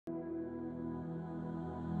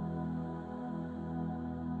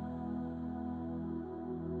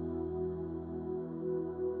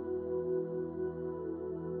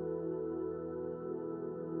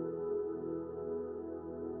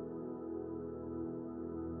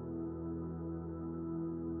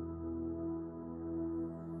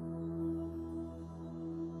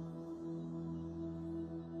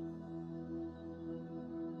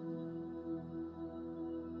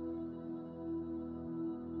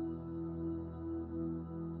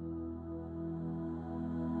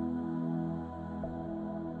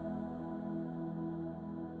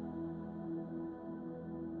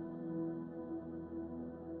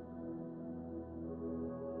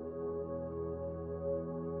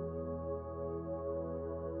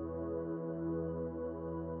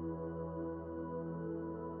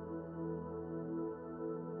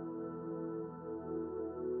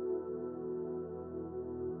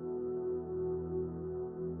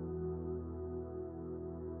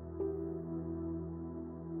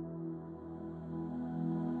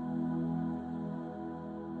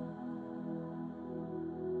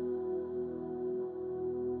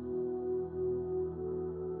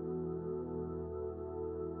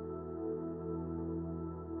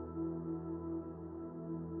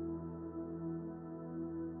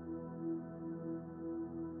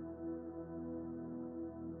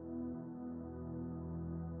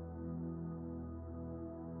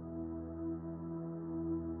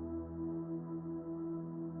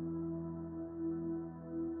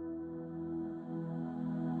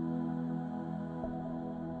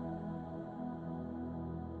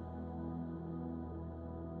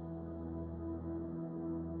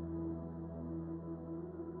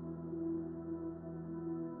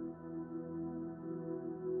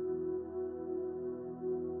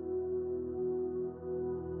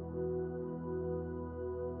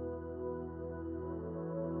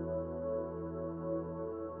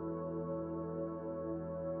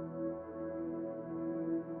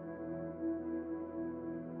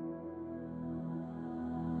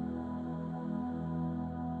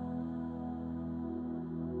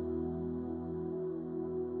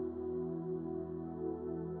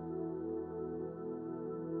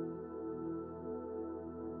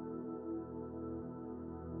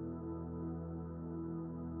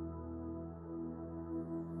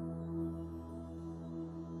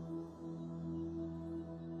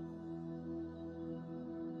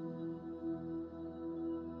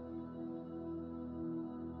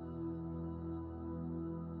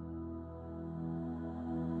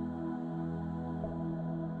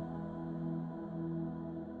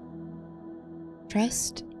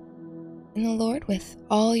Trust in the Lord with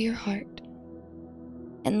all your heart,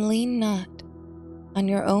 and lean not on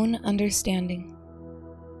your own understanding.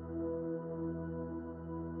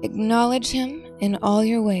 Acknowledge him in all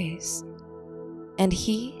your ways, and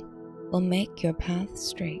he will make your path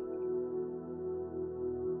straight.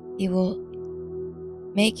 He will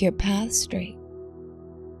make your path straight.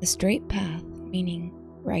 The straight path meaning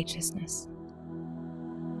righteousness.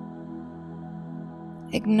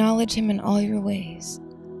 Acknowledge him in all your ways.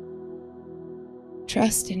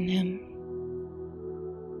 Trust in him.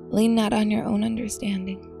 Lean not on your own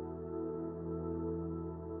understanding.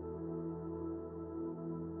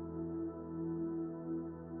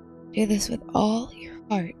 Do this with all your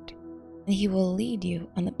heart, and he will lead you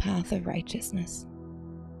on the path of righteousness.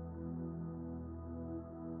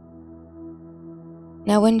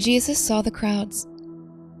 Now when Jesus saw the crowds,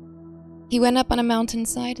 he went up on a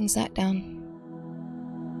mountainside and sat down.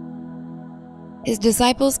 His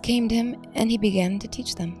disciples came to him, and he began to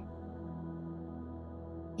teach them.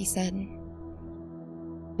 He said,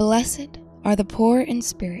 "Blessed are the poor in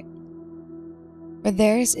spirit, for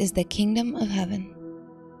theirs is the kingdom of heaven.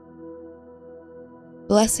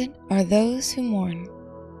 Blessed are those who mourn,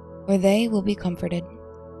 for they will be comforted.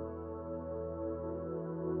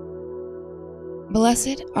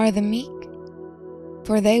 Blessed are the meek,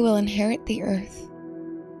 for they will inherit the earth.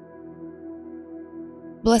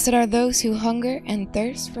 Blessed are those who hunger and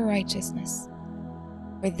thirst for righteousness,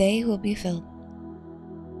 for they will be filled.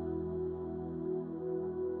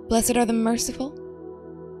 Blessed are the merciful,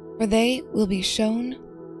 for they will be shown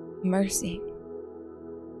mercy.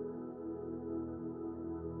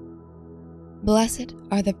 Blessed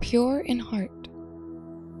are the pure in heart,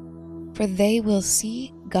 for they will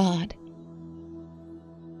see God.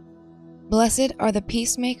 Blessed are the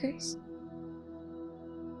peacemakers,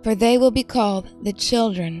 for they will be called the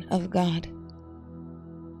children of God.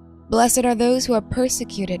 Blessed are those who are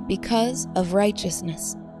persecuted because of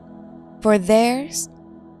righteousness, for theirs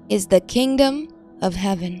is the kingdom of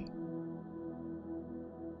heaven.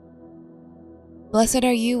 Blessed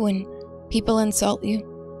are you when people insult you,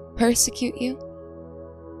 persecute you,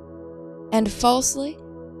 and falsely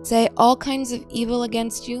say all kinds of evil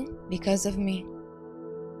against you because of me.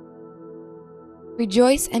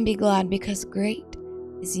 Rejoice and be glad, because great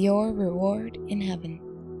is your reward in heaven.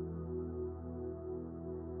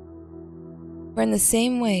 For in the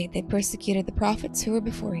same way they persecuted the prophets who were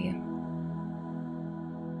before you.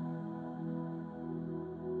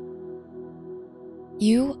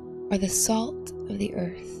 You are the salt of the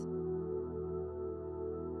earth.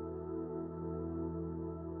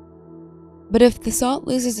 But if the salt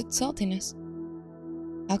loses its saltiness,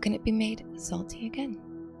 how can it be made salty again?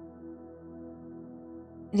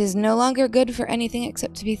 It is no longer good for anything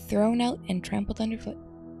except to be thrown out and trampled underfoot.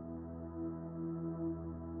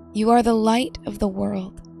 You are the light of the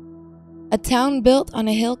world. A town built on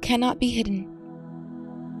a hill cannot be hidden.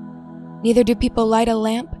 Neither do people light a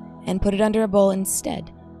lamp and put it under a bowl.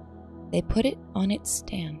 Instead, they put it on its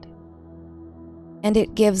stand, and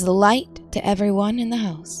it gives light to everyone in the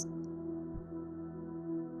house.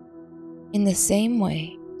 In the same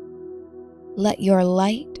way, let your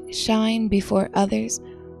light shine before others,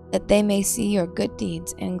 that they may see your good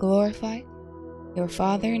deeds and glorify your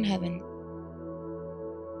Father in heaven.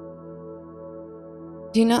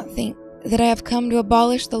 Do not think that I have come to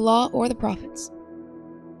abolish the law or the prophets.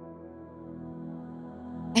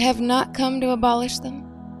 I have not come to abolish them,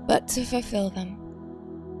 but to fulfill them.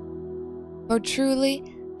 For truly,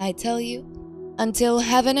 I tell you, until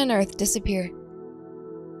heaven and earth disappear,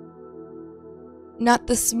 not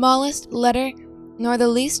the smallest letter nor the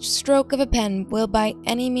least stroke of a pen will by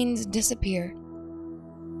any means disappear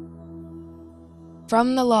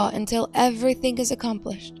from the law until everything is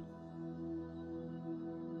accomplished.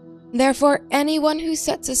 Therefore, anyone who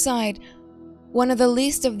sets aside one of the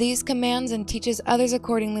least of these commands and teaches others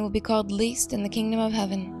accordingly will be called least in the kingdom of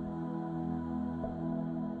heaven.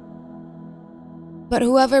 But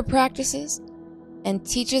whoever practices and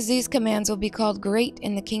teaches these commands will be called great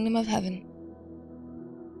in the kingdom of heaven.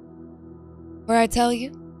 For I tell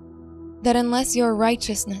you that unless your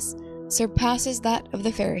righteousness surpasses that of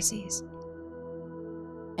the Pharisees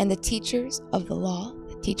and the teachers of the law,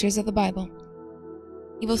 the teachers of the Bible,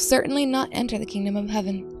 you will certainly not enter the kingdom of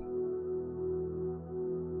heaven.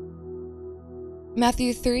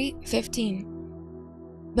 Matthew 3:15.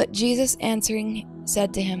 But Jesus answering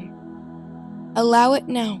said to him, "Allow it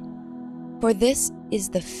now, for this is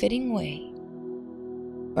the fitting way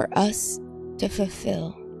for us to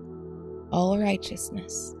fulfill all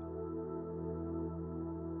righteousness."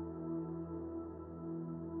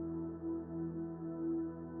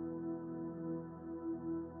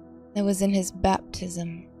 that was in his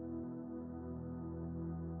baptism.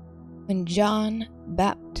 When John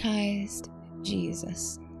baptized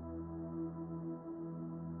Jesus.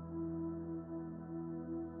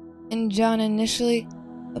 And John initially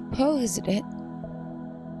opposed it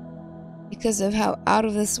because of how out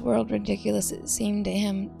of this world ridiculous it seemed to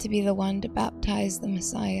him to be the one to baptize the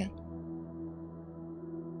Messiah.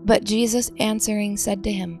 But Jesus answering said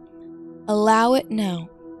to him, "Allow it now,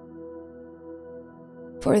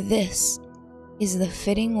 for this is the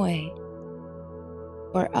fitting way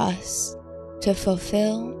for us to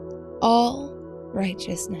fulfill all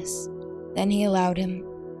righteousness." Then he allowed him.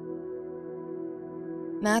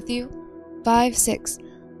 Matthew 5:6.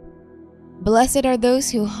 Blessed are those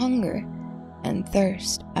who hunger and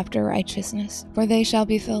thirst after righteousness, for they shall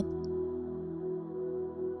be filled.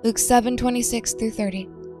 Luke 7:26-30.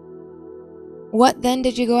 What then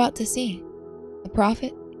did you go out to see? A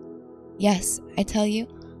prophet? Yes, I tell you,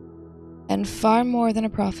 and far more than a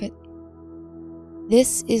prophet.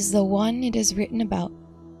 This is the one it is written about.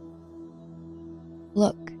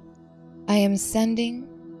 Look, I am sending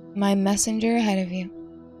my messenger ahead of you.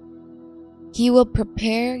 He will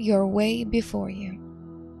prepare your way before you.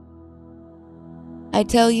 I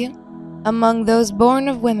tell you, among those born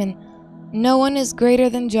of women, no one is greater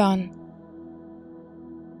than John.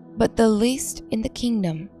 But the least in the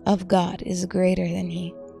kingdom of God is greater than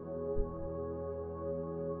he.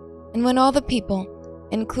 And when all the people,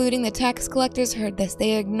 including the tax collectors, heard this,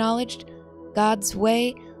 they acknowledged God's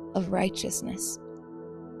way of righteousness,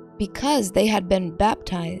 because they had been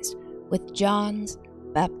baptized with John's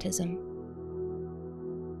baptism.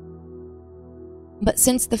 But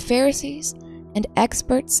since the Pharisees and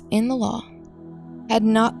experts in the law had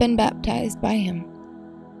not been baptized by him,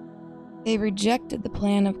 they rejected the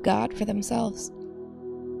plan of God for themselves.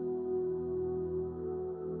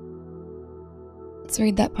 Let's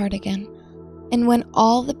read that part again. And when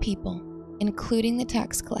all the people, including the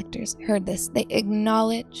tax collectors, heard this, they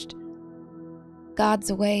acknowledged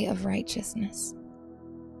God's way of righteousness.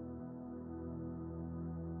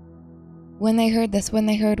 When they heard this, when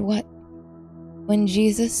they heard what? When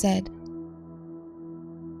Jesus said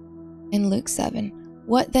in Luke 7,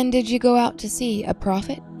 "What then did you go out to see? A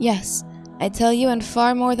prophet? Yes, I tell you, and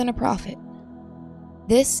far more than a prophet.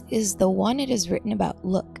 This is the one it is written about.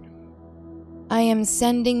 Look, I am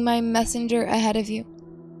sending my messenger ahead of you.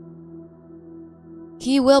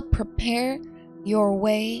 He will prepare your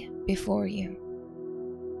way before you.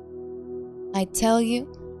 I tell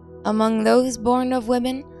you, among those born of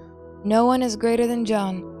women, no one is greater than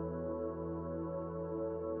John.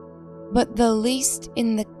 But the least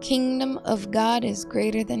in the kingdom of God is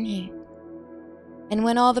greater than he." And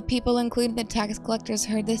when all the people, including the tax collectors,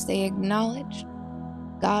 heard this, they acknowledged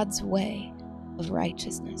God's way of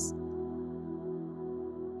righteousness,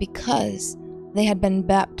 because they had been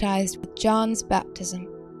baptized with John's baptism.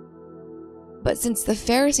 But since the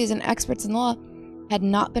Pharisees and experts in law had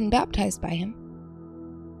not been baptized by him,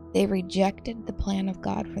 they rejected the plan of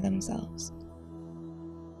God for themselves.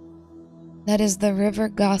 That is the river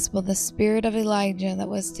gospel, the spirit of Elijah that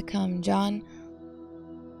was to come, John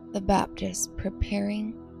the Baptist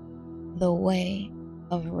preparing the way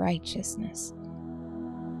of righteousness.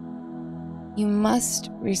 You must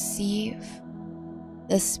receive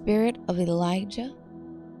the spirit of Elijah.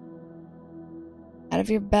 Out of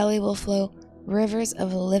your belly will flow rivers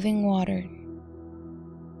of living water.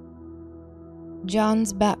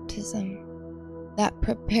 John's baptism that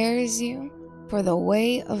prepares you for the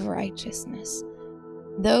way of righteousness.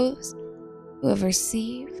 Those who have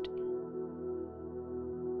received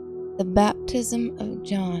the baptism of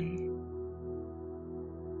John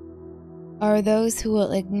are those who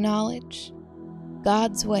will acknowledge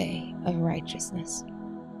God's way of righteousness.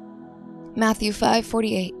 Matthew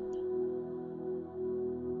 5:48.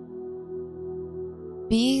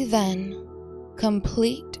 Be then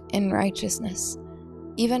complete in righteousness,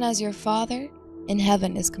 even as your Father in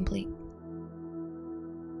heaven is complete.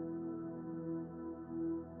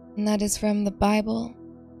 And that is from the Bible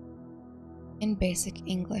in basic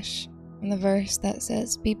English. And the verse that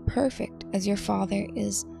says, "Be perfect as your Father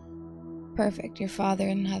is perfect." Your Father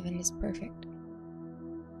in heaven is perfect.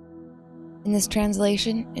 In this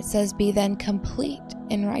translation, it says, "Be then complete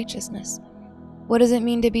in righteousness." What does it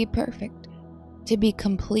mean to be perfect? To be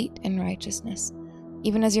complete in righteousness,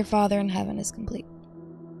 even as your Father in heaven is complete.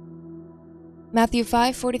 Matthew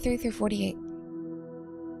 5:43-48.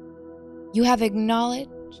 You have acknowledged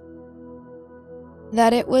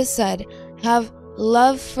that it was said, "Have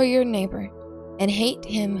love for your neighbor and hate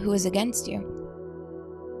him who is against you."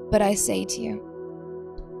 But I say to you,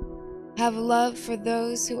 have love for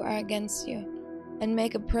those who are against you, and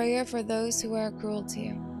make a prayer for those who are cruel to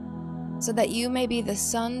you, so that you may be the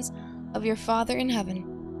sons of your Father in heaven.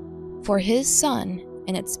 For his Son,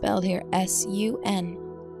 and it's spelled here S-U-N,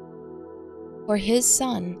 for his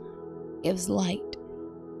Son gives light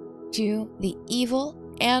to the evil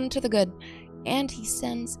and to the good, and he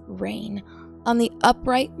sends rain on the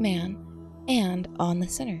upright man and on the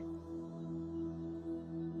sinner.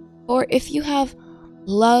 For if you have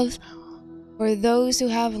love for those who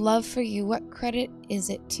have love for you, what credit is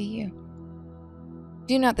it to you?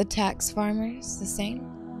 Do not the tax farmers the same?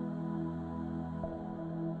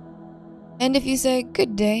 And if you say,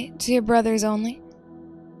 "Good day," to your brothers only,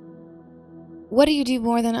 what do you do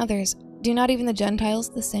more than others? Do not even the Gentiles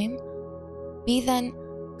the same? Be then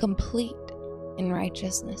complete in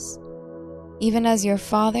righteousness, even as your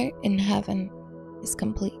Father in heaven is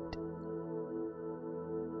complete.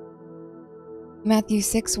 Matthew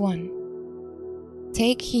 6:1.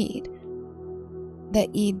 Take heed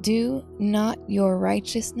that ye do not your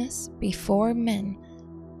righteousness before men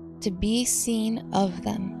to be seen of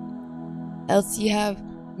them, else ye have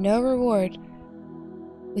no reward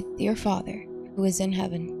with your Father who is in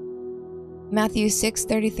heaven. Matthew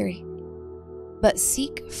 6:33. But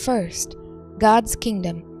seek first God's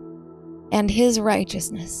kingdom and his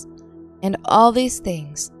righteousness, and all these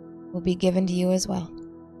things will be given to you as well.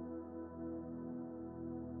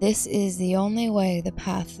 This is the only way, the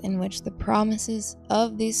path in which the promises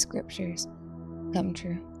of these scriptures come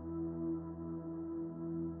true.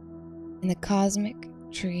 In the cosmic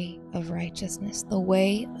tree of righteousness, the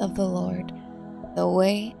way of the Lord, the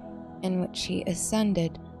way in which he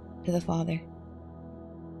ascended to the Father.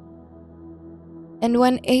 And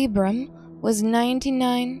when Abram was 90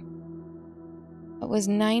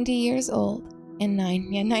 years old and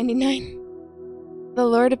 99, the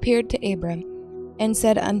Lord appeared to Abram and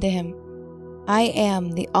said unto him, I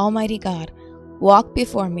am the Almighty God. Walk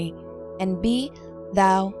before me, and be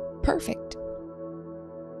thou perfect.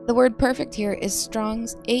 The word perfect here is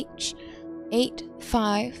Strong's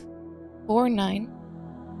H8549,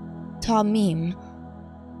 Tamim.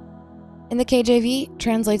 And the KJV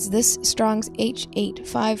translates this Strong's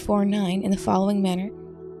H8549 in the following manner: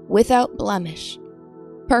 without blemish,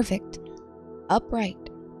 perfect,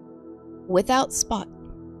 upright, without spot,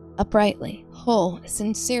 uprightly, whole,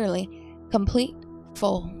 sincerely, complete,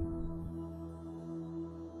 full.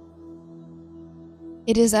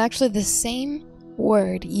 It is actually the same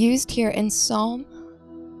word used here in Psalm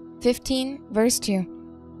 15, verse 2.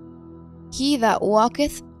 He that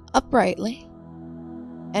walketh uprightly,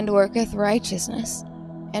 and worketh righteousness,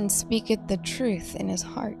 and speaketh the truth in his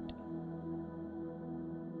heart.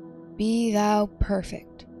 Be thou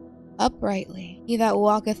perfect, uprightly. He that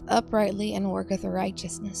walketh uprightly and worketh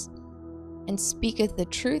righteousness, and speaketh the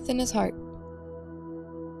truth in his heart.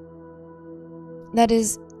 That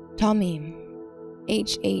is Tamim.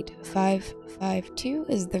 H8552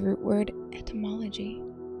 is the root word etymology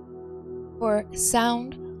for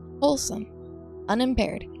sound, wholesome,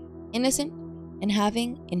 unimpaired, innocent, and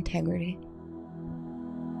having integrity.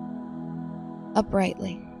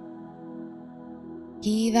 Uprightly.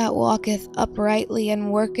 He that walketh uprightly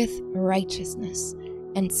and worketh righteousness,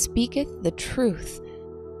 and speaketh the truth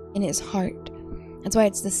in his heart. That's why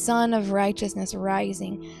it's the sun of righteousness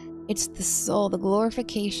rising. It's the soul, the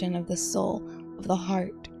glorification of the soul, of the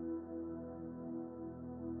heart.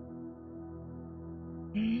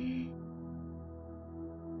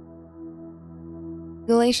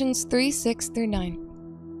 Galatians 3:6-9.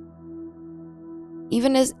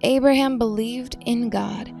 Even as Abraham believed in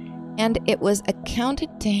God, and it was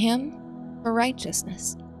accounted to him for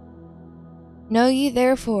righteousness. Know ye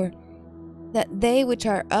therefore that they which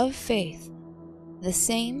are of faith, the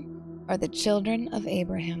same are the children of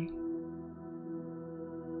Abraham.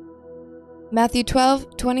 Matthew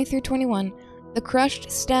 12:20-21. The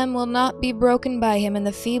crushed stem will not be broken by him, and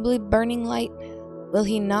the feebly burning light will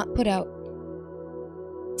he not put out,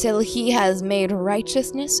 till he has made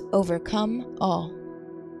righteousness overcome all.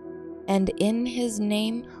 And in his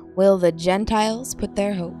name will the Gentiles put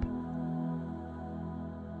their hope.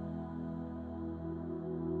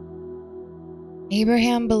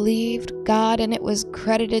 Abraham believed God, and it was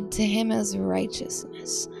credited to him as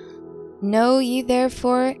righteousness. Know ye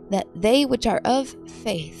therefore that they which are of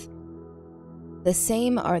faith, the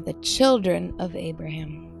same are the children of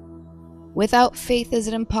Abraham. Without faith is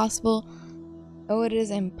it impossible. Oh, it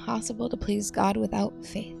is impossible to please God without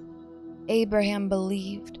faith. Abraham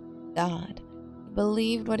believed God. He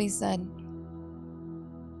believed what he said.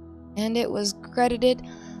 And it was credited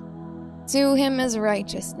to him as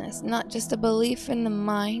righteousness, not just a belief in the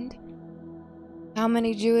mind. How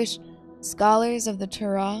many Jewish scholars of the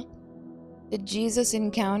Torah did Jesus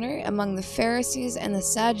encounter among the Pharisees and the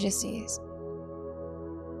Sadducees,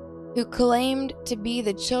 who claimed to be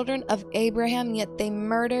the children of Abraham, yet they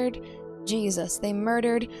murdered Jesus. They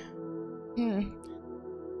murdered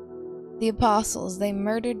the apostles. They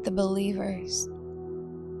murdered the believers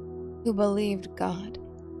who believed God.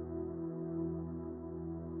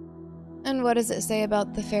 And what does it say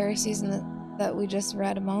about the Pharisees that we just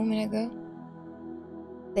read a moment ago?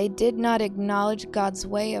 They did not acknowledge God's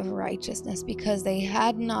way of righteousness because they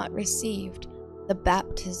had not received the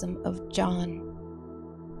baptism of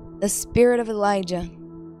John, the spirit of Elijah.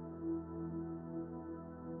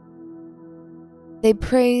 They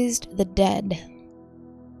praised the dead,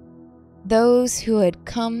 those who had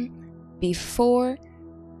come before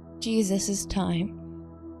Jesus' time.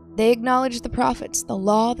 They acknowledged the prophets, the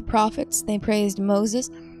law, the prophets. They praised Moses.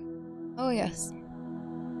 Oh yes.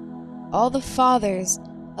 All the fathers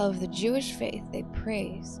of the Jewish faith they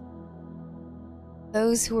praise.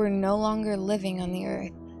 Those who are no longer living on the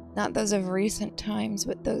earth. Not those of recent times,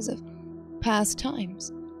 but those of past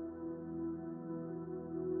times.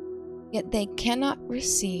 Yet they cannot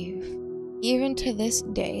receive, even to this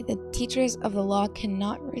day, the teachers of the law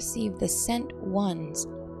cannot receive the sent ones.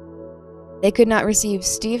 They could not receive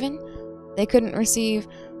Stephen. They couldn't receive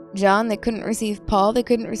John. They couldn't receive Paul. They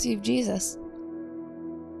couldn't receive Jesus.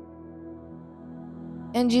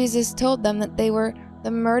 And Jesus told them that they were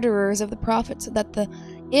the murderers of the prophets, that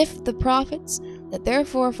if the prophets that their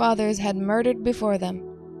forefathers had murdered before them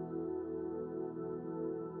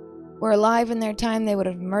were alive in their time, they would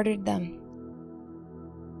have murdered them.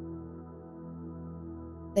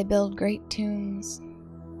 They build great tombs,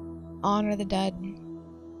 honor the dead.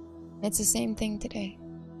 It's the same thing today.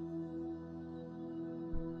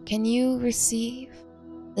 Can you receive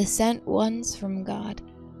the sent ones from God,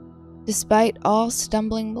 despite all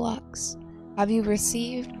stumbling blocks? Have you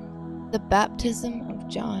received the baptism of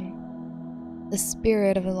John, the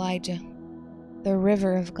spirit of Elijah, the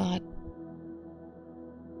river of God?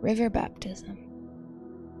 River baptism.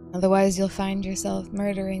 Otherwise, you'll find yourself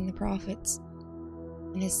murdering the prophets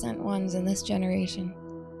and his sent ones in this generation,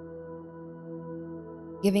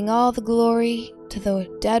 giving all the glory to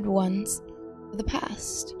the dead ones of the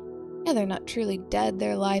past. Yeah, they're not truly dead,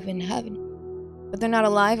 they're alive in heaven, but they're not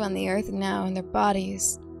alive on the earth now in their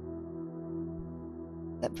bodies.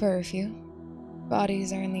 Except for a few.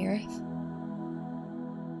 Bodies are in the earth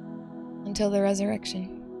until the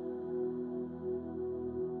resurrection.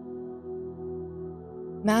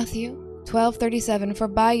 Matthew 12:37, for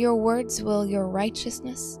by your words will your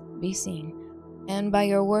righteousness be seen, and by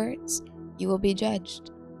your words you will be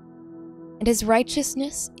judged. And his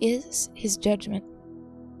righteousness is his judgment.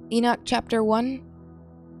 Enoch chapter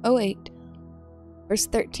 1:08, verse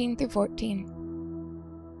 13 through 14.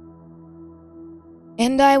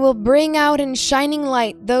 And I will bring out in shining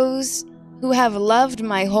light those who have loved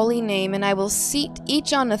my holy name, and I will seat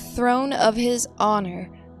each on a throne of his honor,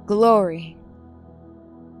 glory.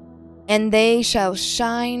 And they shall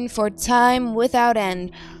shine for time without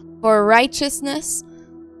end, for righteousness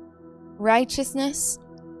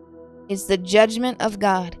is the judgment of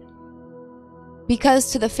God.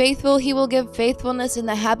 Because to the faithful he will give faithfulness in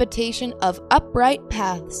the habitation of upright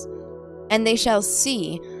paths, and they shall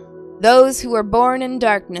see those who were born in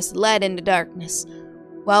darkness led into darkness,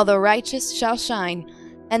 while the righteous shall shine,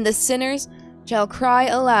 and the sinners shall cry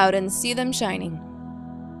aloud and see them shining.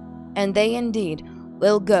 And they indeed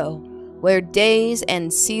will go where days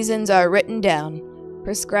and seasons are written down,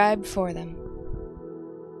 prescribed for them.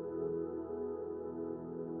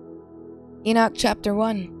 Enoch chapter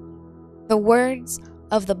 1. The words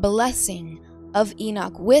of the blessing of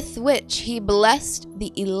Enoch, with which he blessed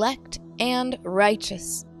the elect and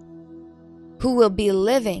righteous, who will be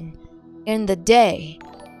living in the day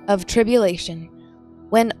of tribulation,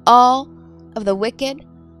 when all of the wicked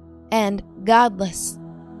and godless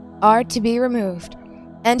are to be removed.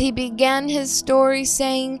 And he began his story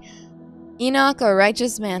saying, Enoch, a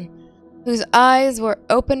righteous man, whose eyes were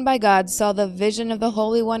opened by God, saw the vision of the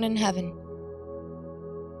Holy One in heaven,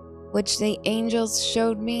 which the angels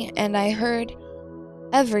showed me, and I heard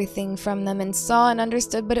everything from them, and saw and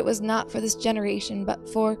understood, but it was not for this generation, but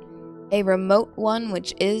for a remote one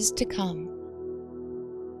which is to come.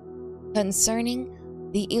 Concerning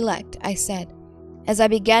the elect, I said, as I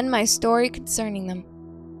began my story concerning them,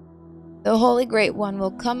 the Holy Great One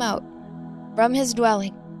will come out from his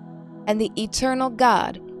dwelling, and the eternal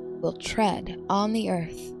God will tread on the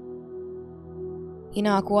earth.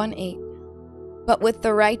 Enoch 1:8. But with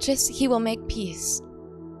the righteous he will make peace.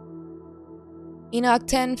 Enoch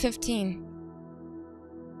 10:15.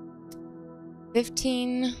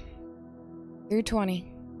 15 through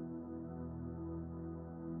 20.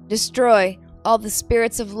 Destroy all the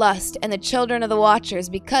spirits of lust and the children of the watchers,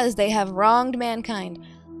 because they have wronged mankind.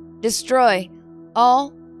 Destroy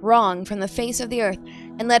all wrong from the face of the earth,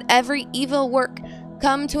 and let every evil work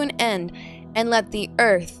come to an end, and let the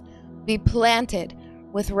earth be planted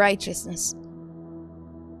with righteousness.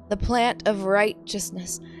 The plant of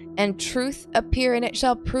righteousness and truth appear, and it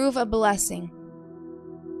shall prove a blessing.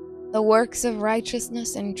 The works of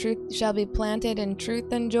righteousness and truth shall be planted in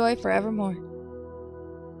truth and joy forevermore.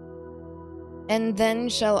 And then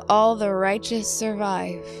shall all the righteous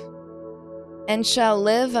survive, and shall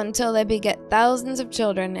live until they beget thousands of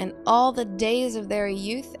children, and all the days of their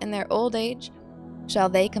youth and their old age shall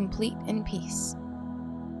they complete in peace.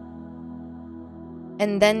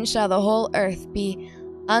 And then shall the whole earth be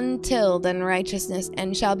untilled in righteousness,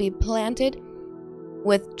 and shall be planted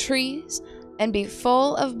with trees, and be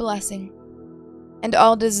full of blessing. And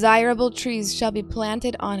all desirable trees shall be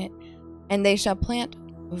planted on it, and they shall plant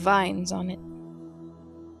vines on it.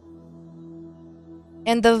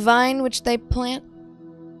 And the vine which they plant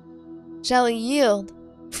shall yield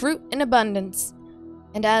fruit in abundance.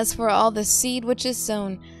 And as for all the seed which is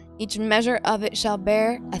sown, each measure of it shall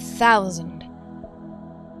bear 1,000.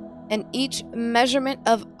 And each measurement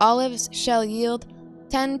of olives shall yield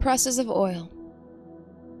 10 presses of oil.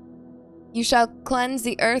 You shall cleanse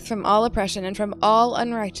the earth from all oppression, and from all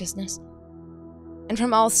unrighteousness, and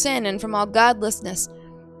from all sin, and from all godlessness,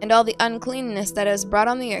 and all the uncleanness that is brought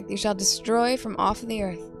on the earth you shall destroy from off the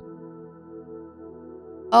earth.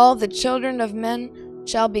 All the children of men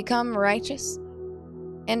shall become righteous,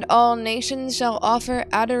 and all nations shall offer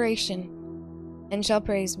adoration, and shall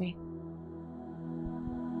praise me.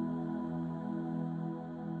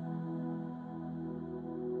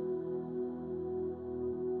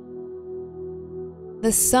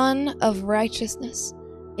 The Son of Righteousness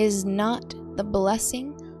is not the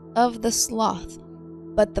blessing of the sloth,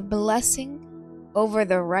 but the blessing over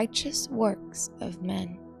the righteous works of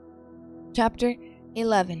men. Chapter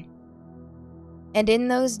 11. And in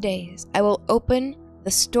those days I will open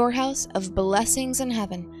the storehouse of blessings in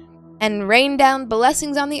heaven, and rain down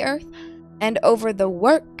blessings on the earth, and over the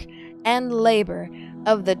work and labor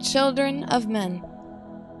of the children of men.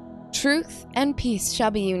 Truth and peace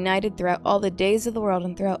shall be united throughout all the days of the world,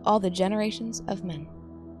 and throughout all the generations of men.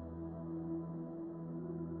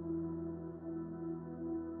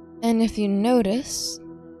 And if you notice,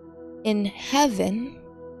 in heaven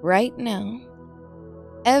right now,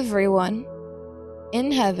 everyone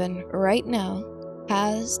in heaven right now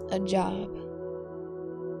has a job.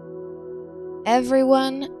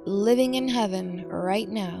 Everyone living in heaven right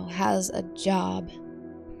now has a job,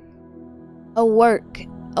 a work,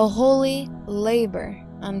 a holy labor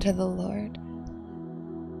unto the Lord.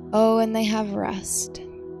 Oh, and they have rest.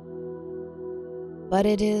 But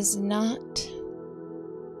it is not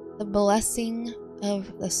the blessing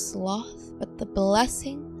of the sloth, but the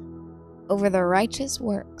blessing over the righteous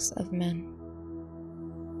works of men.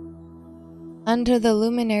 Unto the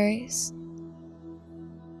luminaries,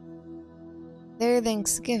 their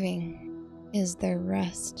thanksgiving is their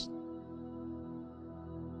rest.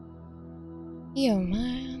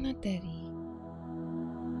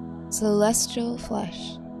 Celestial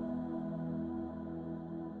flesh.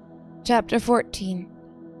 Chapter 14.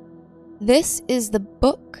 This is the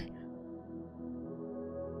book.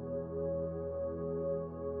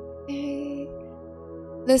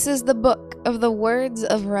 This is the book of the words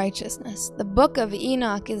of righteousness. The book of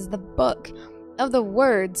Enoch is the book of the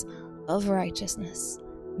words of righteousness,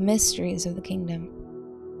 mysteries of the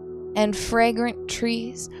kingdom. And fragrant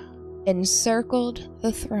trees encircled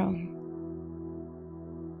the throne.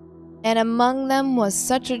 And among them was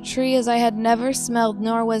such a tree as I had never smelled,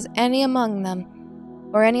 nor was any among them,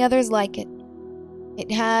 or any others like it.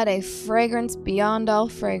 It had a fragrance beyond all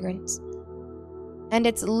fragrance, and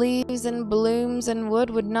its leaves and blooms and wood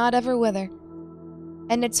would not ever wither.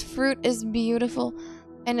 And its fruit is beautiful,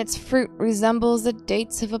 and its fruit resembles the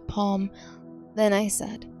dates of a palm. Then I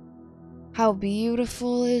said, how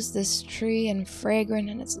beautiful is this tree, and fragrant,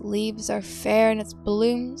 and its leaves are fair, and its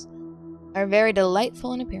blooms are very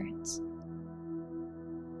delightful in appearance.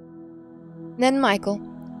 Then Michael,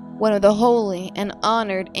 one of the holy and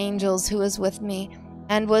honored angels who was with me,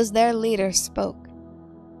 and was their leader, spoke.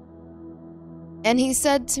 And he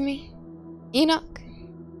said to me, Enoch,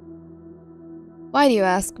 why do you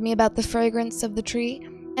ask me about the fragrance of the tree,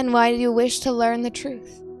 and why do you wish to learn the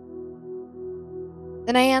truth?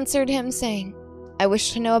 Then I answered him, saying, I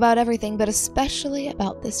wish to know about everything, but especially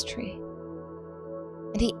about this tree.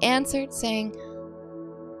 And he answered, saying,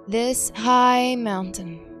 this high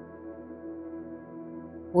mountain,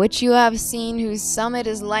 which you have seen, whose summit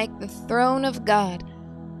is like the throne of God,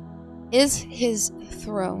 is his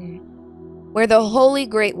throne, where the Holy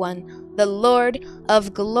Great One, the Lord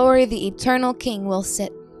of glory, the eternal King, will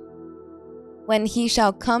sit, when he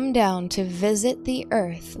shall come down to visit the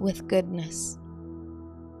earth with goodness.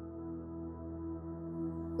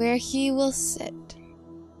 Where he will sit,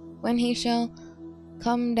 when he shall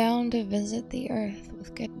come down to visit the earth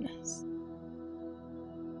with goodness.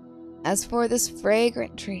 As for this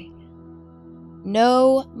fragrant tree,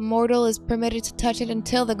 no mortal is permitted to touch it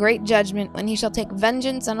until the great judgment, when he shall take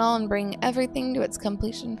vengeance on all and bring everything to its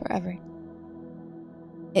completion forever.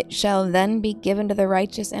 It shall then be given to the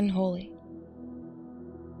righteous and holy.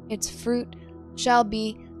 Its fruit shall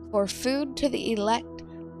be for food to the elect.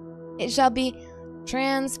 It shall be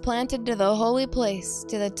transplanted to the holy place,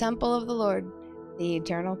 to the temple of the Lord, the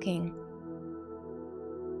eternal King.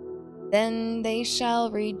 Then they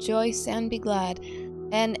shall rejoice and be glad,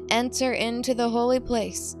 and enter into the holy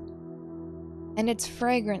place, and its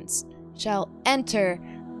fragrance shall enter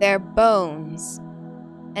their bones,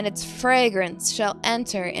 and its fragrance shall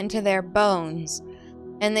enter into their bones,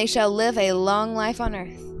 and they shall live a long life on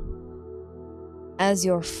earth, as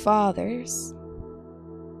your fathers.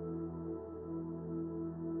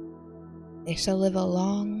 They shall live a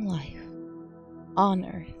long life on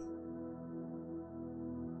earth.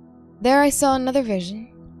 There I saw another vision,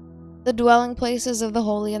 the dwelling places of the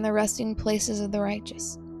holy and the resting places of the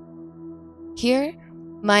righteous. Here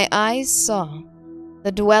my eyes saw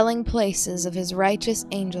the dwelling places of his righteous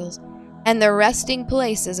angels and the resting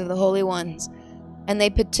places of the holy ones, and they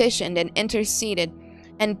petitioned and interceded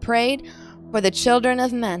and prayed for the children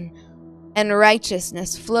of men, and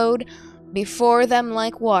righteousness flowed before them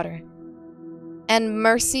like water, and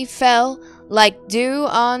mercy fell like dew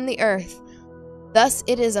on the earth. Thus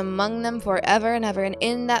it is among them forever and ever. And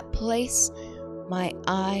in that place my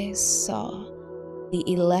eyes saw the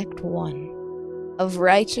elect one of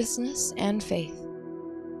righteousness and faith.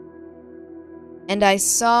 And I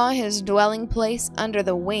saw his dwelling place under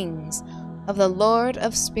the wings of the Lord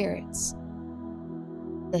of spirits,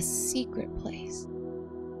 the secret place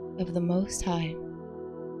of the Most High.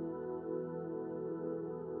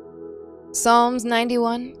 Psalms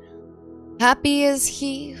 91. Happy is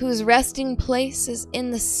he whose resting place is in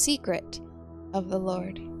the secret of the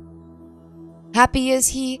Lord. Happy is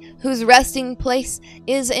he whose resting place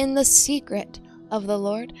is in the secret of the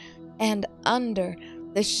Lord, and under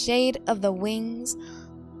the shade of the wings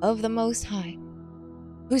of the Most High.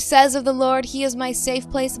 Who says of the Lord, he is my safe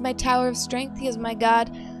place and my tower of strength. He is my God,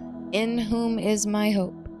 in whom is my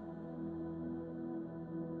hope.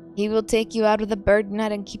 He will take you out of the bird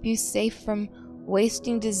net and keep you safe from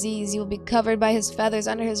wasting disease. You will be covered by his feathers.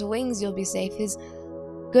 Under his wings you'll be safe. His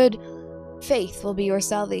good faith will be your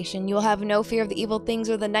salvation. You will have no fear of the evil things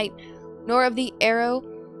or the night, nor of the arrow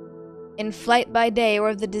in flight by day, or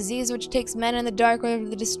of the disease which takes men in the dark, or of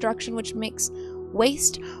the destruction which makes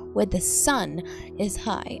waste where the sun is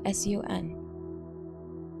high. S-U-N.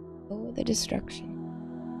 Oh, the destruction.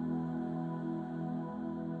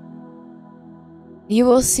 You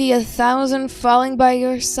will see 1,000 falling by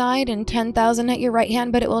your side and 10,000 at your right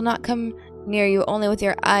hand, but it will not come near you. Only with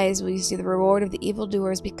your eyes will you see the reward of the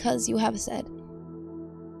evildoers, because you have said,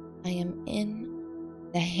 I am in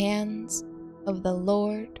the hands of the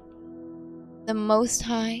Lord. The Most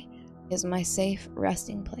High is my safe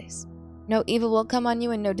resting place. No evil will come on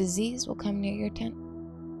you, and no disease will come near your tent.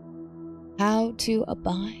 How to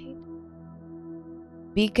abide?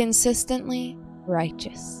 Be consistently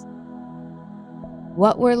righteous.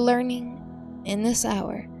 What we're learning in this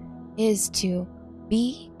hour is to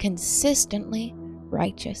be consistently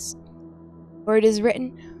righteous. For it is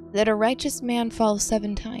written that a righteous man falls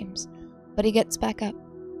 7 times, but he gets back up.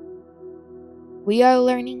 We are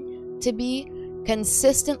learning to be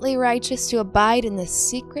consistently righteous, to abide in the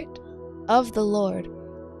secret of the Lord,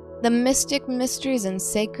 the mystic mysteries and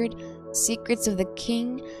sacred secrets of the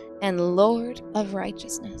King and Lord of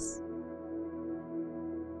righteousness.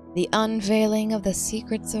 The unveiling of the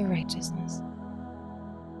secrets of righteousness.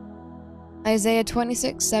 Isaiah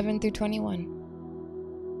 26,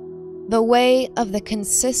 7-21. The way of the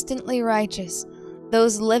consistently righteous,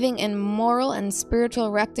 those living in moral and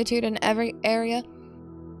spiritual rectitude in every area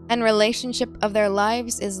and relationship of their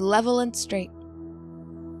lives, is level and straight.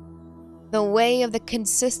 The way of the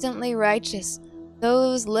consistently righteous,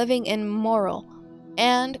 those living in moral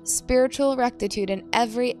and spiritual rectitude in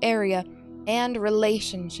every area and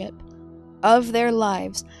relationship of their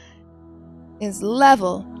lives, is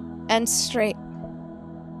level and straight.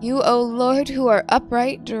 You, O Lord, who are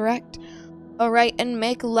upright, direct aright and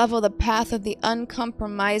make level the path of the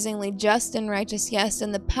uncompromisingly just and righteous, yes,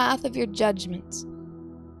 and the path of your judgments.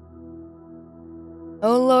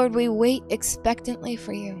 O Lord, we wait expectantly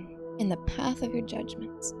for you in the path of your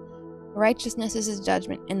judgments. Righteousness is his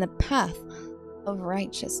judgment in the path of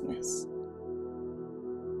righteousness.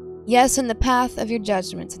 Yes, in the path of your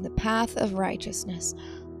judgments, in the path of righteousness.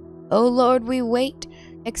 O Lord, we wait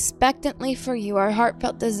expectantly for you. Our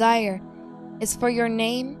heartfelt desire is for your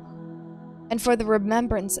name and for the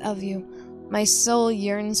remembrance of you. My soul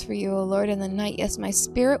yearns for you, O Lord, in the night. Yes, my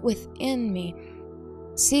spirit within me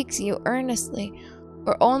seeks you earnestly.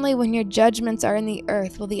 For only when your judgments are in the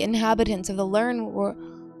earth will the inhabitants of the learned world.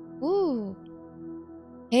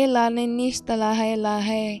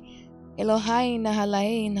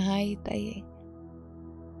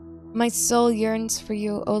 My soul yearns for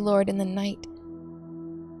you, O Lord, in the night.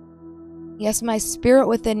 Yes, my spirit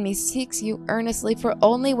within me seeks you earnestly, for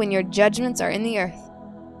only when your judgments are in the earth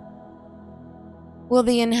will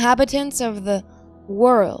the inhabitants of the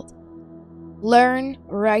world learn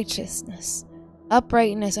righteousness,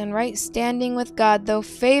 uprightness, and right standing with God, though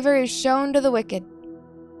favor is shown to the wicked.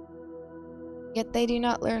 Yet they do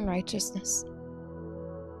not learn righteousness.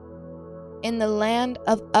 In the land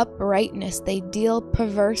of uprightness they deal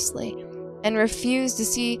perversely and refuse to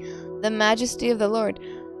see the majesty of the Lord,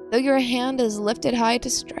 though your hand is lifted high to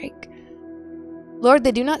strike. Lord,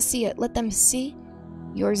 they do not see it. Let them see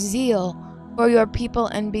your zeal for your people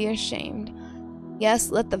and be ashamed.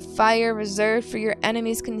 Yes, let the fire reserved for your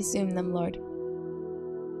enemies consume them, Lord.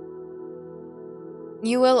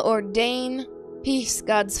 You will ordain peace,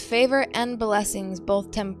 God's favor and blessings,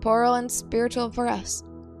 both temporal and spiritual for us.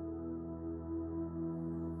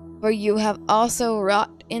 For you have also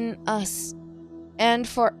wrought in us, and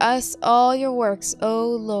for us all your works, O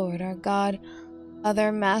Lord our God.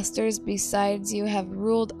 Other masters besides you have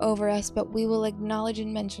ruled over us, but we will acknowledge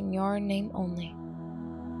and mention your name only.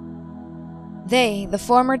 They, the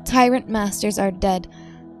former tyrant masters, are dead.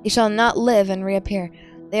 They shall not live and reappear.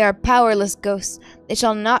 They are powerless ghosts. They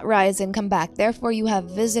shall not rise and come back. Therefore you have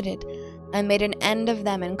visited and made an end of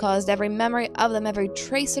them, and caused every memory of them, every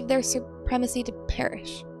trace of their supremacy to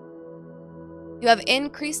perish. You have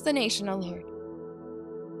increased the nation, O Lord.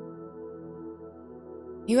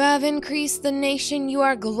 You have increased the nation, you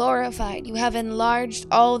are glorified. You have enlarged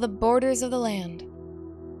all the borders of the land.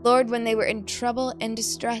 Lord, when they were in trouble and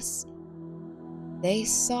distress, they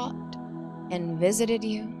sought and visited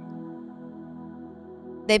you.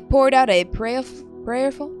 They poured out a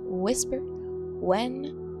prayerful whisper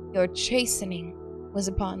when your chastening was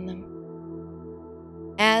upon them.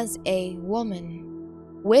 As a woman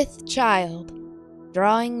with child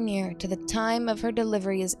drawing near to the time of her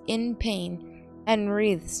delivery is in pain, and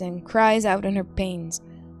wreathes and cries out in her pains,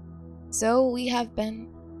 so we have been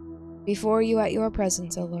before you at your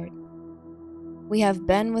presence, O Lord. We have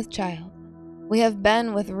been with child. We have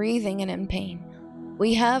been with wreathing and in pain.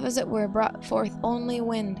 We have, as it were, brought forth only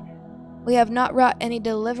wind. We have not wrought any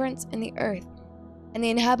deliverance in the earth, and the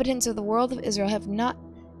inhabitants of the world of Israel have not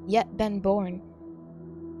yet been born.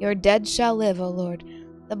 Your dead shall live, O Lord.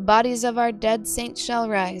 The bodies of our dead saints shall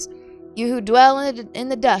rise. You who dwell in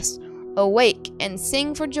the dust, awake and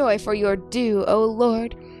sing for joy, for your dew, O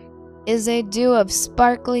Lord, is a dew of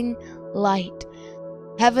sparkling light,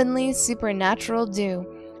 heavenly supernatural dew,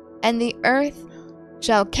 and the earth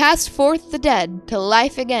shall cast forth the dead to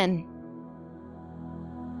life again.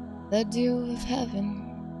 The dew of heaven.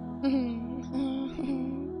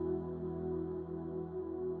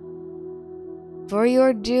 For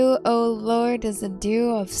your dew, O Lord, is a dew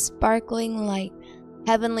of sparkling light,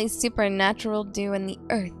 heavenly supernatural dew, and the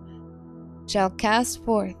earth shall cast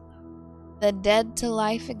forth the dead to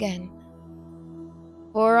life again.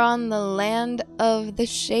 For on the land of the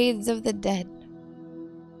shades of the dead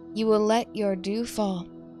you will let your dew fall.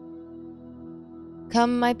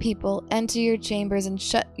 Come, my people, enter your chambers and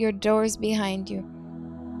shut your doors behind you.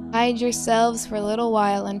 Hide yourselves for a little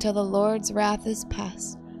while until the Lord's wrath is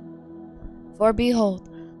past. For behold,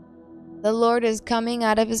 the Lord is coming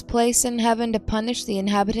out of his place in heaven to punish the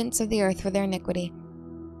inhabitants of the earth for their iniquity.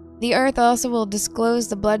 The earth also will disclose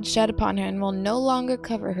the blood shed upon her, and will no longer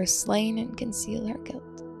cover her slain and conceal her guilt.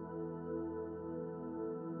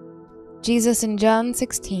 Jesus in John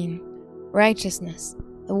 16, righteousness,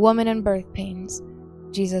 the woman in birth pains.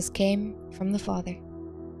 Jesus came from the Father.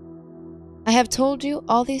 I have told you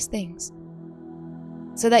all these things,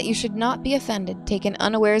 so that you should not be offended, taken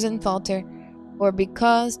unawares and falter, or be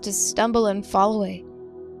caused to stumble and fall away.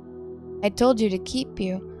 I told you to keep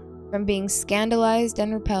you from being scandalized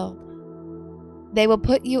and repelled. They will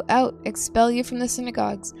put you out, expel you from the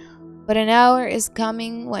synagogues, but an hour is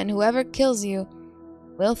coming when whoever kills you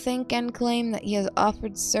will think and claim that he has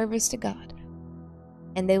offered service to God.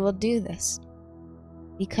 And they will do this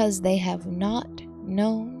because they have not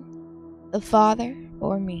known the Father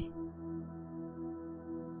or me.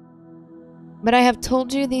 But I have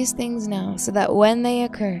told you these things now, so that when they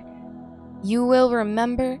occur, you will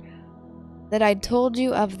remember that I told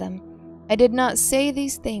you of them. I did not say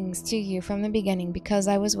these things to you from the beginning because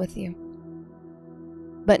I was with you.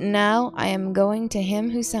 But now I am going to him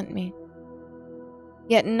who sent me.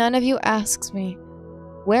 Yet none of you asks me,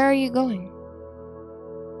 'Where are you going?'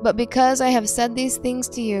 But because I have said these things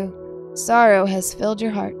to you, sorrow has filled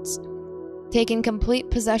your hearts, taking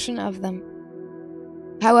complete possession of them.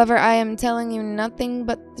 However, I am telling you nothing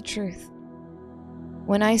but the truth.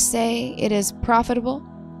 When I say it is profitable,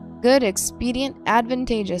 good, expedient,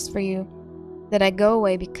 advantageous for you that I go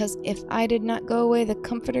away, because if I did not go away, the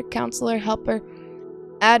Comforter, Counselor, Helper,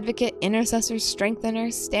 Advocate, Intercessor,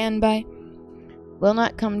 Strengthener, Standby will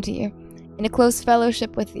not come to you in a close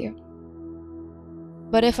fellowship with you.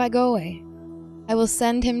 But if I go away, I will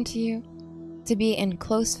send him to you to be in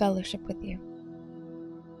close fellowship with you.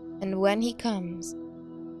 And when he comes,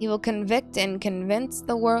 he will convict and convince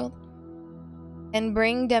the world and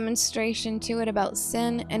bring demonstration to it about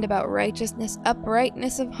sin and about righteousness,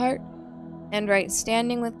 uprightness of heart and right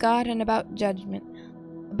standing with God, and about judgment.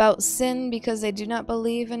 About sin, because they do not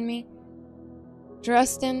believe in me,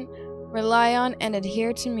 trust in, rely on, and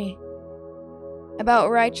adhere to me. About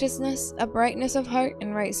righteousness, uprightness of heart,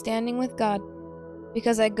 and right standing with God,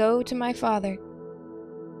 because I go to my Father,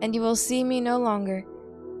 and you will see me no longer.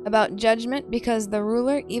 About judgment, because the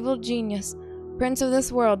ruler, evil genius, prince of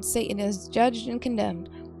this world, Satan, is judged and condemned,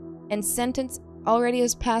 and sentence already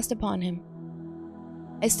is passed upon him.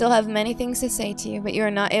 I still have many things to say to you, but you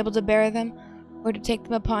are not able to bear them, or to take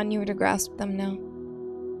them upon you, or to grasp them now.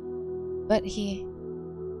 But he,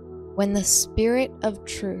 when the Spirit of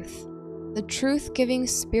truth, the truth-giving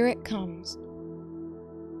Spirit comes,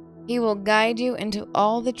 he will guide you into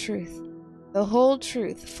all the truth, the whole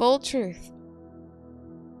truth, full truth.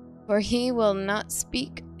 For he will not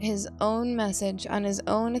speak his own message on his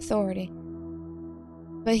own authority,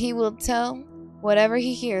 but he will tell whatever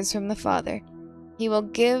he hears from the Father. He will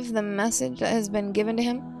give the message that has been given to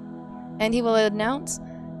him, and he will announce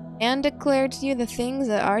and declare to you the things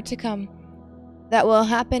that are to come, that will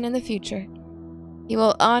happen in the future. He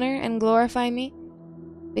will honor and glorify me,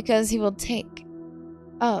 because he will take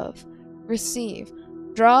of, receive,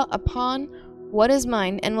 draw upon what is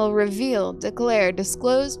mine, and will reveal, declare,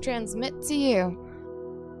 disclose, transmit to you.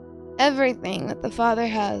 Everything that the Father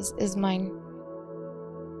has is mine.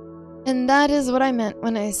 And that is what I meant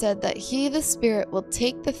when I said that he, the Spirit, will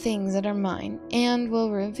take the things that are mine and will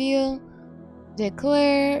reveal,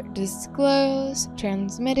 declare, disclose,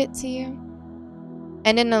 transmit it to you.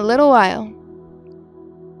 And in a little while,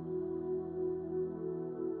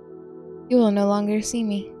 you will no longer see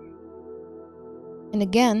me. And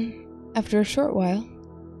again, after a short while,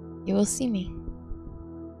 you will see me.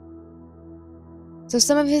 So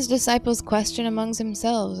some of his disciples question amongst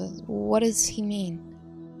themselves, what does he mean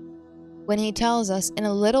when he tells us, in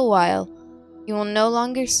a little while, you will no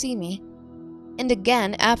longer see me, and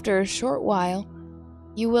again, after a short while,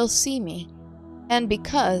 you will see me, and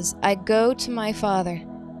because I go to my Father.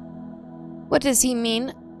 What does he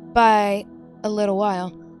mean by a little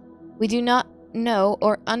while? We do not know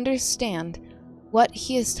or understand what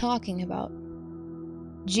he is talking about.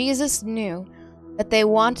 Jesus knew that they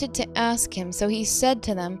wanted to ask him, so he said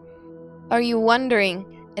to them, "Are you wondering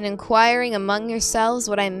and inquiring among yourselves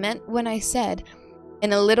what I meant when I said,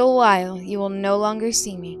 'In a little while you will no longer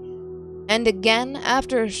see me, and again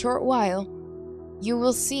after a short while you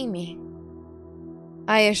will see me'?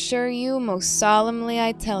 I assure you, most solemnly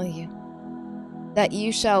I tell you, that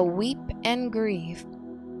you shall weep and grieve,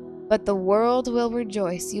 but the world will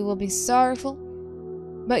rejoice. You will be sorrowful,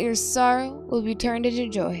 but your sorrow will be turned into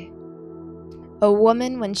joy. A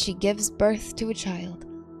woman, when she gives birth to a child,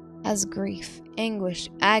 has grief, anguish,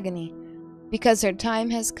 agony, because her time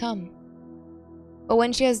has come. But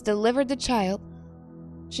when she has delivered the child,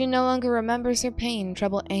 she no longer remembers her pain,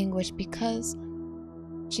 trouble, anguish, because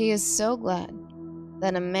she is so glad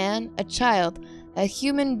that a man, a child, a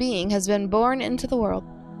human being has been born into the world.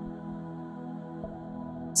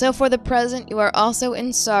 So for the present you are also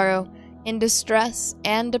in sorrow, in distress,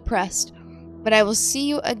 and depressed, but I will see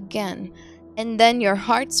you again, and then your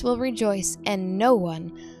hearts will rejoice, and no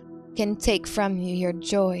one can take from you your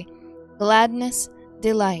joy, gladness,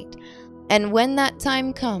 delight. And when that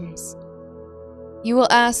time comes, you will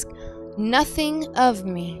ask nothing of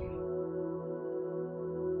me.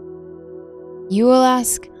 You will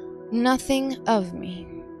ask nothing of me.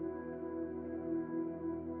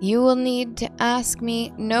 You will need to ask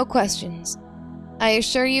me no questions. I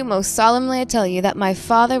assure you, most solemnly I tell you, that my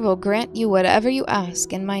Father will grant you whatever you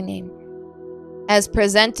ask in my name. As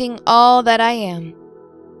presenting all that I am,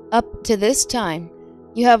 up to this time,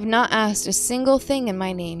 you have not asked a single thing in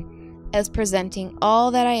my name, as presenting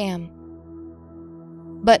all that I am.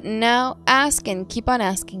 But now ask and keep on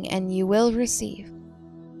asking, and you will receive,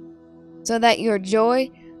 so that your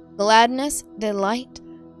joy, gladness, delight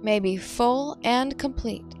may be full and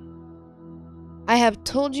complete. I have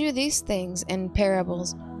told you these things in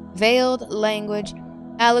parables, veiled language,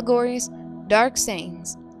 allegories, dark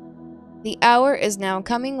sayings. The hour is now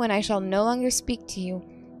coming when I shall no longer speak to you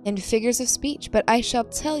in figures of speech, but I shall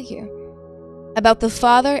tell you about the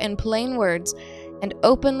Father in plain words and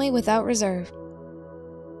openly without reserve.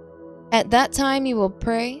 At that time you will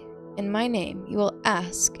pray in my name, you will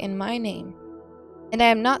ask in my name. And I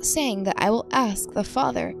am not saying that I will ask the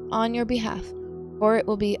Father on your behalf, for it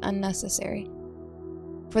will be unnecessary.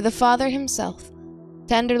 For the Father himself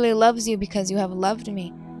tenderly loves you because you have loved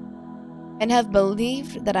me, and have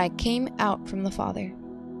believed that I came out from the Father.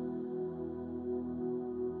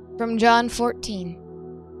 From John 14.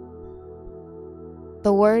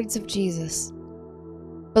 The words of Jesus.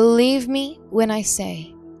 Believe me when I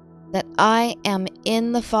say that I am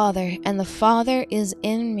in the Father, and the Father is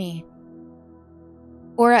in me.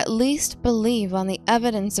 Or at least believe on the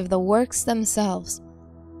evidence of the works themselves.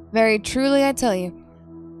 Very truly I tell you,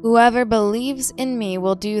 whoever believes in me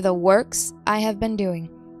will do the works I have been doing,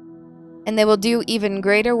 and they will do even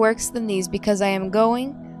greater works than these, because I am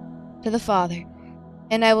going to the Father,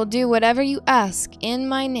 and I will do whatever you ask in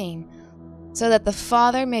my name, so that the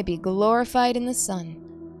Father may be glorified in the Son.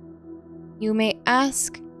 You may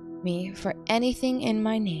ask me for anything in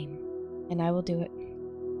my name, and I will do it.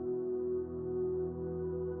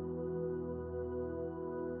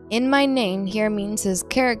 In my name here means his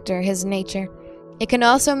character, his nature. It can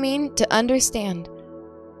also mean to understand.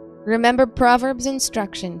 Remember Proverbs'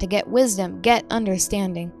 instruction: to get wisdom, get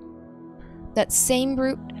understanding. That same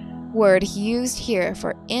root word he used here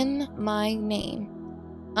for in my name,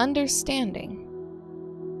 understanding,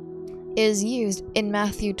 is used in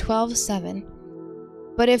Matthew 12:7.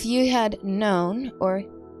 But if you had known, or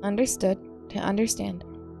understood, to understand,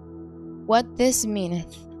 what this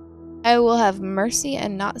meaneth, I will have mercy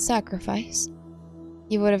and not sacrifice,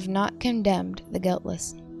 you would have not condemned the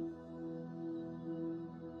guiltless.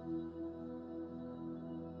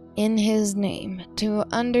 In his name, to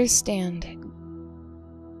understand.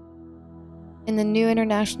 In the New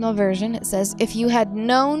International Version, it says, if you had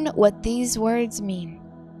known what these words mean,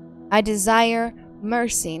 I desire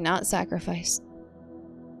mercy, not sacrifice,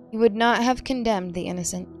 you would not have condemned the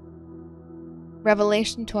innocent.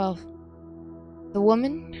 Revelation 12. The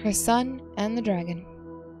woman, her son, and the dragon.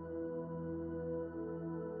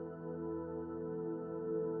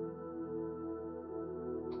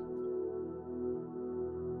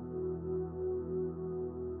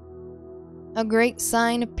 A great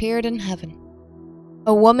sign appeared in heaven.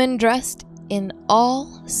 A woman dressed in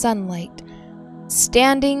all sunlight,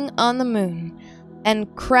 standing on the moon,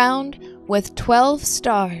 and crowned with 12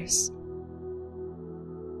 stars.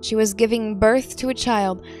 She was giving birth to a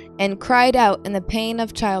child, and cried out in the pain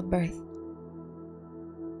of childbirth.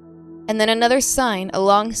 And then another sign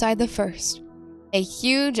alongside the first, a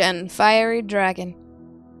huge and fiery dragon.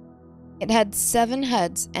 It had 7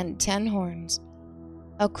 heads and 10 horns,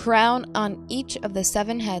 a crown on each of the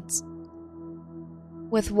 7 heads.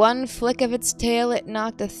 With one flick of its tail it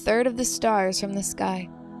knocked 1/3 of the stars from the sky,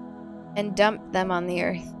 and dumped them on the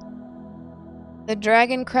earth. The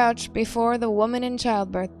dragon crouched before the woman in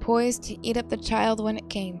childbirth, poised to eat up the child when it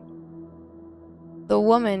came. The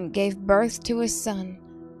woman gave birth to a son,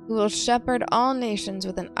 who will shepherd all nations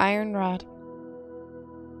with an iron rod.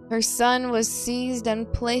 Her son was seized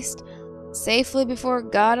and placed safely before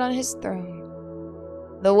God on his throne.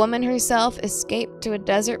 The woman herself escaped to a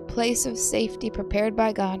desert place of safety prepared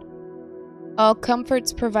by God. All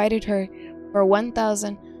comforts provided her for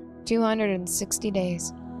 1,260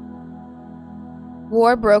 days.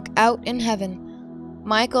 War broke out in heaven.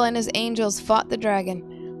 Michael and his angels fought the dragon.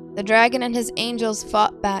 The dragon and his angels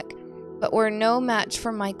fought back, but were no match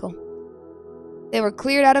for Michael. They were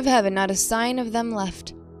cleared out of heaven, not a sign of them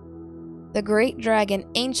left. The great dragon,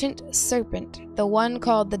 ancient serpent, the one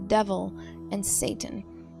called the devil and Satan,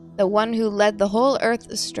 the one who led the whole earth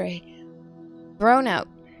astray, thrown out,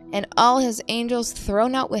 and all his angels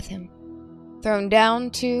thrown out with him, thrown down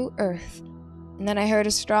to earth. And then I heard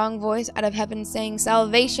a strong voice out of heaven saying,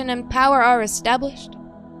 salvation and power are established.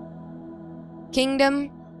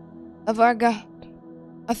 Kingdom of our God,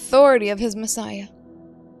 authority of his Messiah.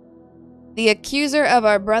 The accuser of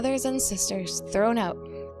our brothers and sisters thrown out,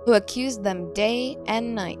 who accused them day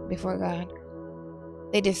and night before God.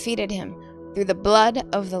 They defeated him through the blood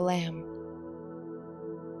of the Lamb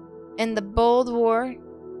and the bold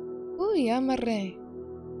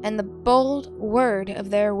word of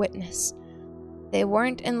their witness. They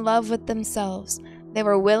weren't in love with themselves. They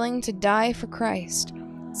were willing to die for Christ.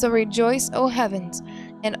 So rejoice, O heavens,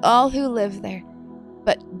 and all who live there,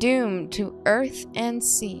 but doomed to earth and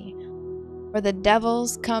sea. For the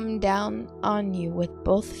devil's come down on you with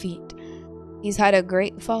both feet. He's had a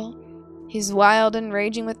great fall. He's wild and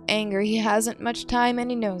raging with anger. He hasn't much time, and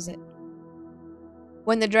he knows it.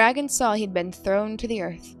 When the dragon saw he'd been thrown to the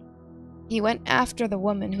earth, he went after the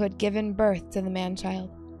woman who had given birth to the man-child.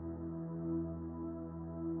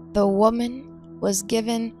 The woman was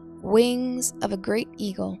given wings of a great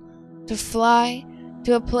eagle to fly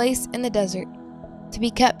to a place in the desert, to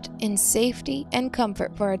be kept in safety and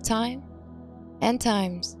comfort for a time and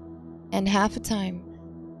times and half a time,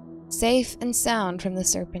 safe and sound from the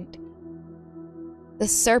serpent. The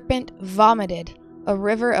serpent vomited a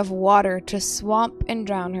river of water to swamp and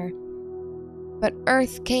drown her, but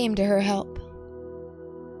earth came to her help.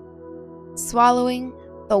 Swallowing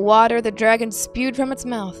the water the dragon spewed from its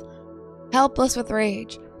mouth, helpless with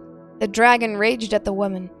rage, the dragon raged at the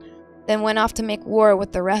woman, then went off to make war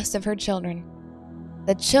with the rest of her children,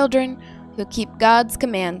 the children who keep God's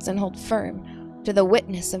commands and hold firm to the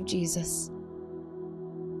witness of Jesus.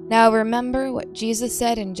 Now remember what Jesus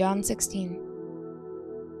said in John 16.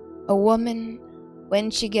 A woman, when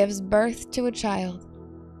she gives birth to a child,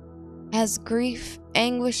 has grief,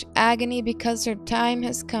 anguish, agony because her time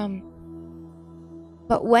has come.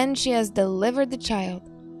 But when she has delivered the child,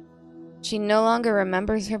 she no longer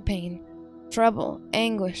remembers her pain, trouble,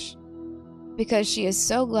 anguish, because she is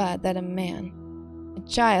so glad that a man, a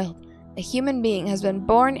child, a human being has been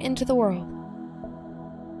born into the world.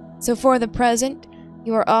 So for the present,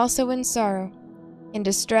 you are also in sorrow, in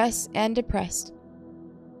distress and depressed.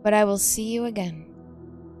 But I will see you again,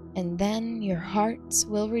 and then your hearts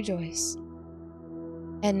will rejoice.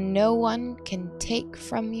 And no one can take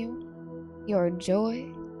from you your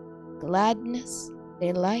joy, gladness,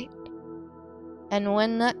 delight. And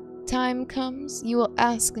when that time comes, you will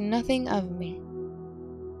ask nothing of me.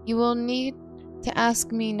 You will need to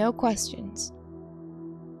ask me no questions.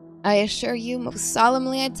 I assure you, most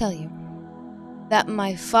solemnly I tell you, that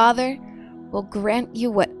my Father will grant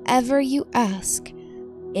you whatever you ask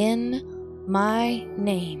in my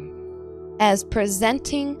name, as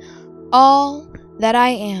presenting all that I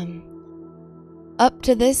am. Up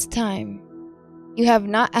to this time, you have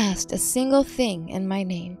not asked a single thing in my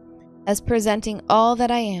name, as presenting all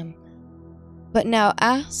that I am. But now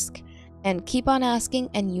ask, and keep on asking,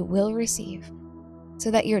 and you will receive,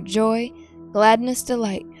 so that your joy, gladness,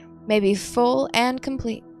 delight may be full and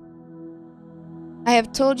complete. I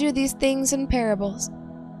have told you these things in parables,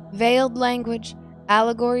 veiled language,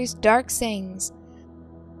 allegories, dark sayings.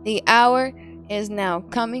 The hour is now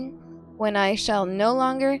coming when I shall no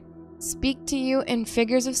longer speak to you in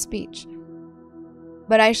figures of speech,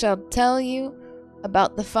 but I shall tell you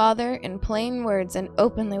about the Father in plain words and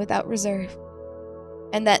openly without reserve.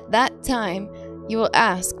 And at that time you will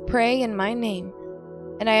ask, pray in my name,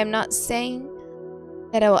 and I am not saying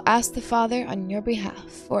that I will ask the Father on your behalf,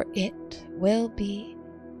 for it will be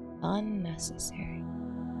unnecessary.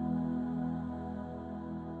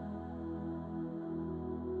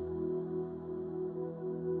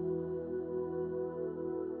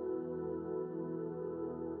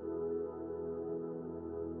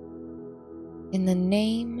 In the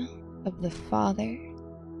name of the Father,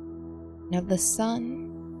 and of the Son,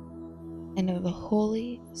 and of the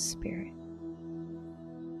Holy Spirit.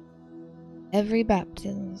 Every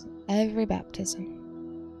baptism,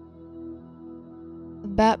 the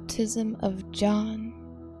baptism of John,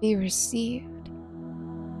 be received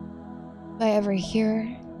by every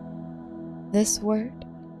hearer this word,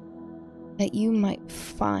 that you might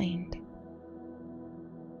find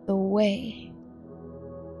the way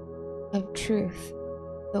of truth,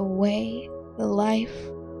 the way, the life,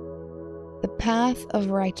 the path of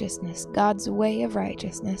righteousness, God's way of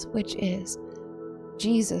righteousness, which is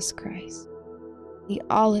Jesus Christ, the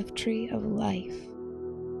olive tree of life,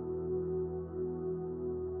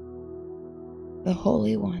 the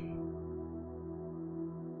Holy One,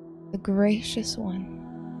 the Gracious One.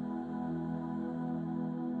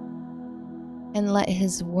 And let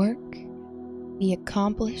His work be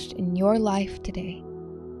accomplished in your life today,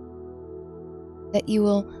 that you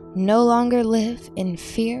will no longer live in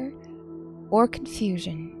fear or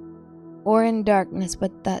confusion or in darkness,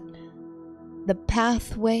 but that the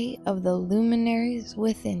pathway of the luminaries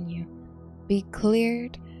within you be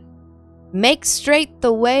cleared Make straight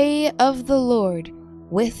the way of the Lord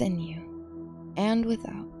within you and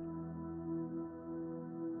without.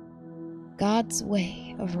 God's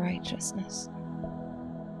way of righteousness.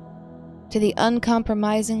 To the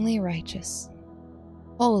uncompromisingly righteous,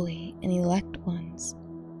 holy and elect ones,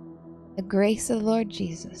 the grace of the Lord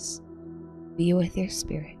Jesus be with your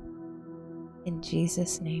spirit. In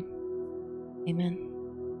Jesus' name, amen.